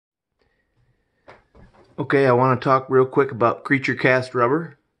Okay, I want to talk real quick about Creature Cast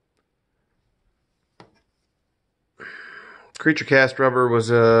rubber. Creature Cast rubber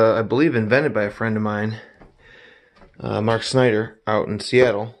was, I believe, invented by a friend of mine, Mark Snyder, out in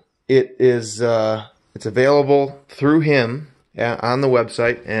Seattle. It's available through him on the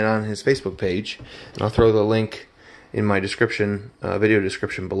website and on his Facebook page. And I'll throw the link in my description, video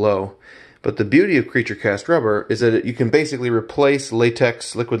description below. But the beauty of Creature Cast rubber is that you can basically replace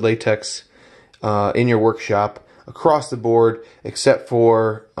latex, liquid latex, in your workshop across the board, except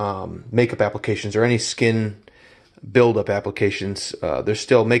for makeup applications or any skin buildup applications. There's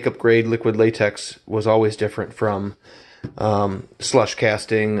still makeup grade liquid latex was always different from slush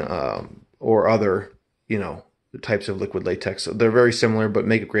casting or other, types of liquid latex. So they're very similar, but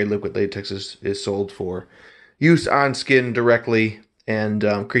makeup grade liquid latex is sold for use on skin directly,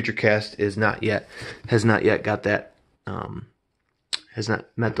 and Creature Cast has not yet got that. Has not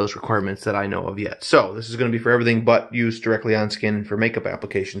met those requirements that I know of yet. So this is going to be for everything but use directly on skin for makeup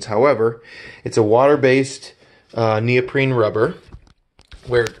applications. However, it's a water-based neoprene rubber,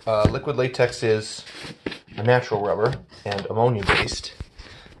 where liquid latex is a natural rubber and ammonia-based.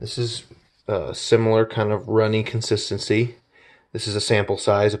 This is a similar kind of runny consistency. This is a sample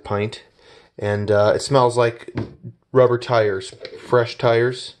size, a pint, and it smells like rubber tires, fresh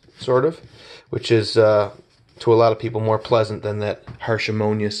tires, sort of, which is to a lot of people more pleasant than that harsh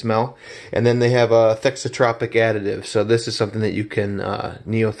ammonia smell. And then they have a thixotropic additive. So this is something that you can,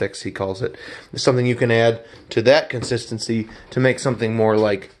 Neothix he calls it. It's something you can add to that consistency to make something more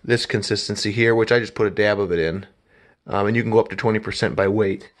like this consistency here, which I just put a dab of it in. And you can go up to 20% by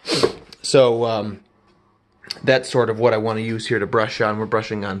weight. So that's sort of what I want to use here to brush on. We're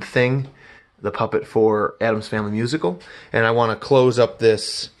brushing on Thing, the puppet for Addams Family Musical. And I want to close up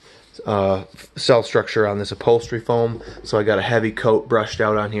this cell structure on this upholstery foam, so I got a heavy coat brushed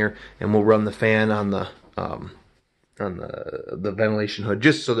out on here, and we'll run the fan on the ventilation hood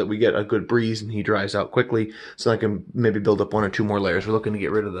just so that we get a good breeze and he dries out quickly, so I can maybe build up 1 or 2 more layers. We're looking to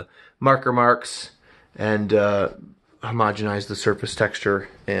get rid of the marker marks and homogenize the surface texture,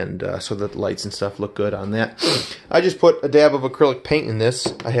 and so that the lights and stuff look good on that. I just put a dab of acrylic paint in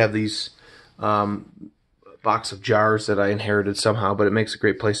this. I have these box of jars that I inherited somehow, but it makes a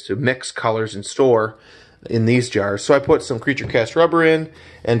great place to mix colors and store in these jars. So I put some Creature Cast rubber in,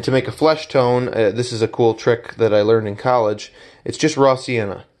 and to make a flesh tone, this is a cool trick that I learned in college. It's just raw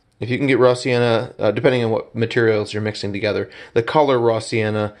sienna. If you can get raw sienna, depending on what materials you're mixing together, the color raw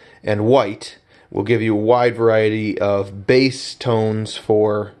sienna and white will give you a wide variety of base tones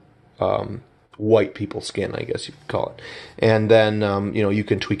for white people's skin, I guess you could call it. And then, you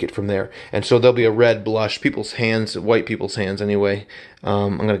can tweak it from there. And so there'll be a red blush. People's hands, white people's hands anyway.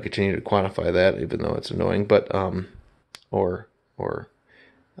 I'm going to continue to quantify that, even though it's annoying, but, or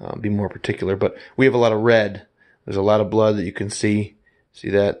be more particular. But we have a lot of red. There's a lot of blood that you can see. See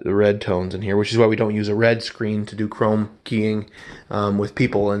that? The red tones in here, which is why we don't use a red screen to do chrome keying with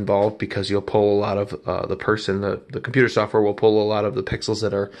people involved, because you'll pull a lot of the computer software will pull a lot of the pixels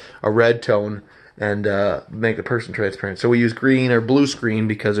that are a red tone and make the person transparent. So we use green or blue screen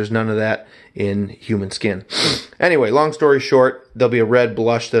because there's none of that in human skin. Anyway, long story short, there'll be a red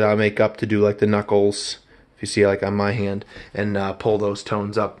blush that I'll make up to do like the knuckles, if you see like on my hand, and pull those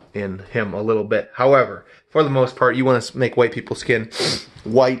tones up in him a little bit. However, for the most part, you want to make white people's skin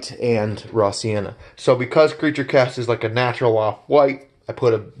white and raw sienna. So because Creature Cast is like a natural off-white, I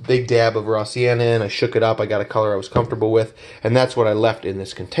put a big dab of raw sienna in, I shook it up, I got a color I was comfortable with, and that's what I left in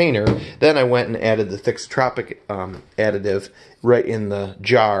this container. Then I went and added the thixotropic additive right in the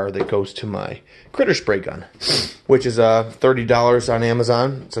jar that goes to my critter spray gun, which is $30 on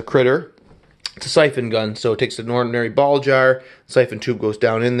Amazon. It's a critter. It's a siphon gun, so it takes an ordinary ball jar, siphon tube goes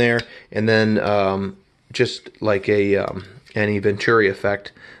down in there, and then just like any Venturi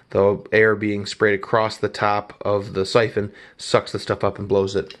effect, the air being sprayed across the top of the siphon sucks the stuff up and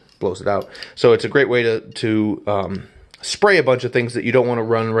blows it out. So it's a great way to spray a bunch of things that you don't want to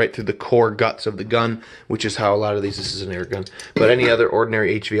run right through the core guts of the gun, which is how a lot of these, this is an air gun, but any other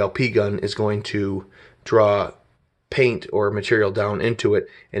ordinary HVLP gun is going to draw paint or material down into it,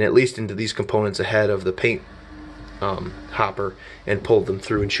 and at least into these components ahead of the paint hopper, and pull them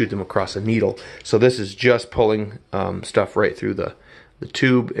through and shoot them across a needle. So this is just pulling stuff right through the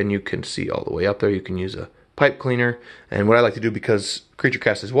tube, and you can see all the way up there. You can use a pipe cleaner, and what I like to do, because Creature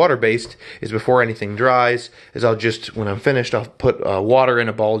Cast is water-based, is before anything dries, is I'll just, when I'm finished, I'll put water in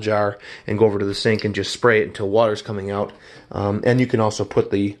a ball jar and go over to the sink and just spray it until water's coming out. And you can also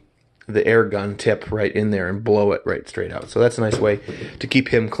put the air gun tip right in there and blow it right straight out. So that's a nice way to keep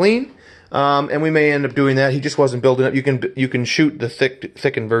him clean. And we may end up doing that. He just wasn't building up. You can shoot the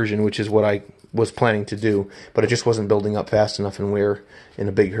thickened version, which is what I was planning to do, but it just wasn't building up fast enough, and we're in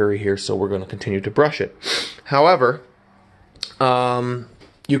a big hurry here, so we're going to continue to brush it. However,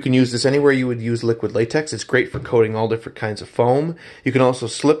 you can use this anywhere you would use liquid latex. It's great for coating all different kinds of foam. You can also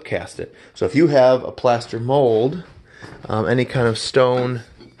slip cast it. So if you have a plaster mold, any kind of stone,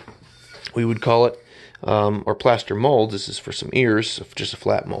 we would call it, or plaster molds. This is for some ears, just a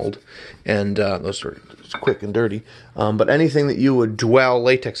flat mold, and those are quick and dirty. But anything that you would dwell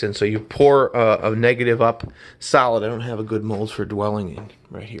latex in, so you pour a negative up solid. I don't have a good mold for dwelling in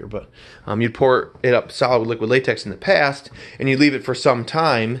right here, but you'd pour it up solid with liquid latex in the past, and you leave it for some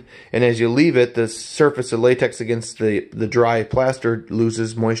time, and as you leave it, the surface of latex against the dry plaster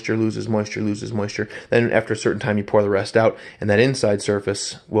loses moisture, loses moisture, loses moisture. Then after a certain time, you pour the rest out, and that inside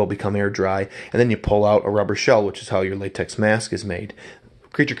surface will become air dry, and then you pull out a rubber shell, which is how your latex mask is made.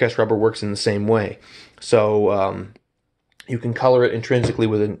 Creature cast rubber works in the same way. So you can color it intrinsically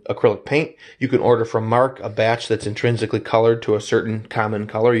with an acrylic paint. You can order from Mark a batch that's intrinsically colored to a certain common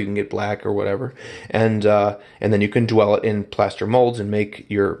color. You can get black or whatever, and then you can dwell it in plaster molds and make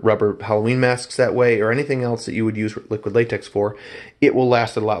your rubber Halloween masks that way, or anything else that you would use liquid latex for. It will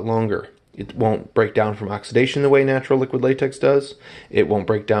last a lot longer. It won't break down from oxidation the way natural liquid latex does. It won't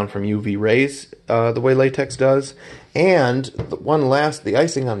break down from UV rays the way latex does. And the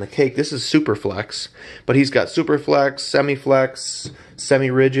icing on the cake, this is Superflex, but he's got Superflex, Semiflex,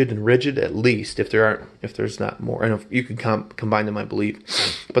 semi-rigid, and rigid at least, if there's not more. And you can combine them, I believe.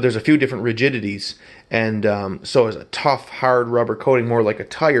 But there's a few different rigidities, and so as a tough, hard rubber coating, more like a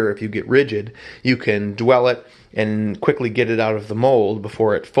tire, if you get rigid, you can dwell it and quickly get it out of the mold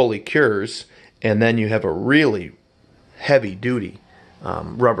before it fully cures, and then you have a really heavy-duty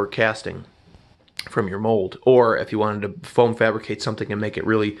rubber casting from your mold. Or if you wanted to foam fabricate something and make it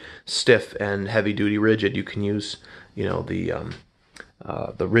really stiff and heavy-duty rigid, you can use, the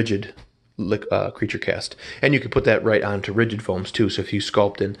rigid creature cast, and you can put that right onto rigid foams too. So if you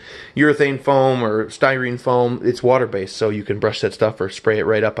sculpt in urethane foam or styrene foam, it's water-based, so you can brush that stuff or spray it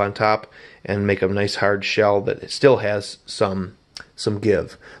right up on top and make a nice hard shell that it still has some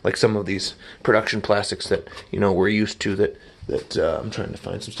give, like some of these production plastics that we're used to. That I'm trying to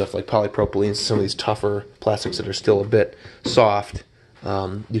find some stuff like polypropylene, some of these tougher plastics that are still a bit soft.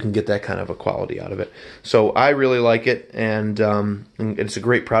 You can get that kind of a quality out of it. So I really like it, and it's a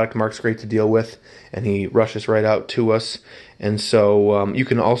great product. Mark's great to deal with, and he rushes right out to us. And so you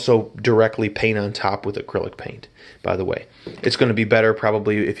can also directly paint on top with acrylic paint, by the way. It's going to be better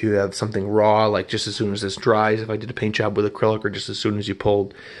probably if you have something raw, like just as soon as this dries, if I did a paint job with acrylic, or just as soon as you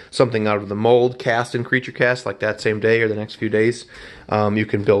pulled something out of the mold, cast in creature cast, like that same day or the next few days, you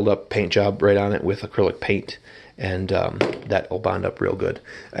can build up paint job right on it with acrylic paint. And that will bond up real good.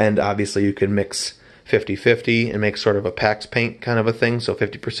 And obviously you can mix 50-50 and make sort of a PAX paint kind of a thing. So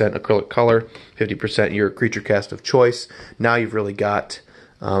 50% acrylic color, 50% your creature cast of choice. Now you've really got,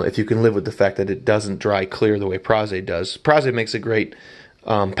 if you can live with the fact that it doesn't dry clear the way Prazade does. Prazade makes a great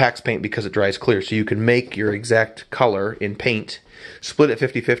PAX paint because it dries clear. So you can make your exact color in paint, split it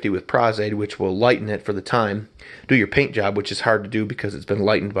 50-50 with Prazade, which will lighten it for the time. Do your paint job, which is hard to do because it's been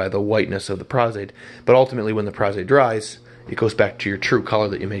lightened by the whiteness of the Prazade. But ultimately, when the Prazade dries, it goes back to your true color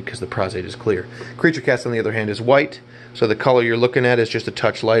that you made because the Prazade is clear. Creature cast, on the other hand, is white, so the color you're looking at is just a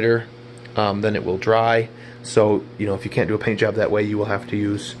touch lighter. Then it will dry. So, if you can't do a paint job that way, you will have to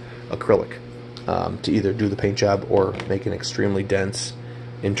use acrylic to either do the paint job or make an extremely dense,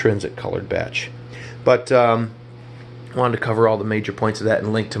 intrinsic colored batch. But I wanted to cover all the major points of that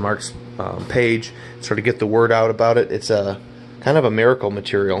and link to Mark's page, sort of get the word out about it. It's a kind of a miracle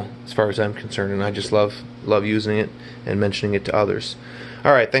material as far as I'm concerned, and I just love using it and mentioning it to others.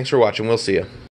 All right, thanks for watching. We'll see you.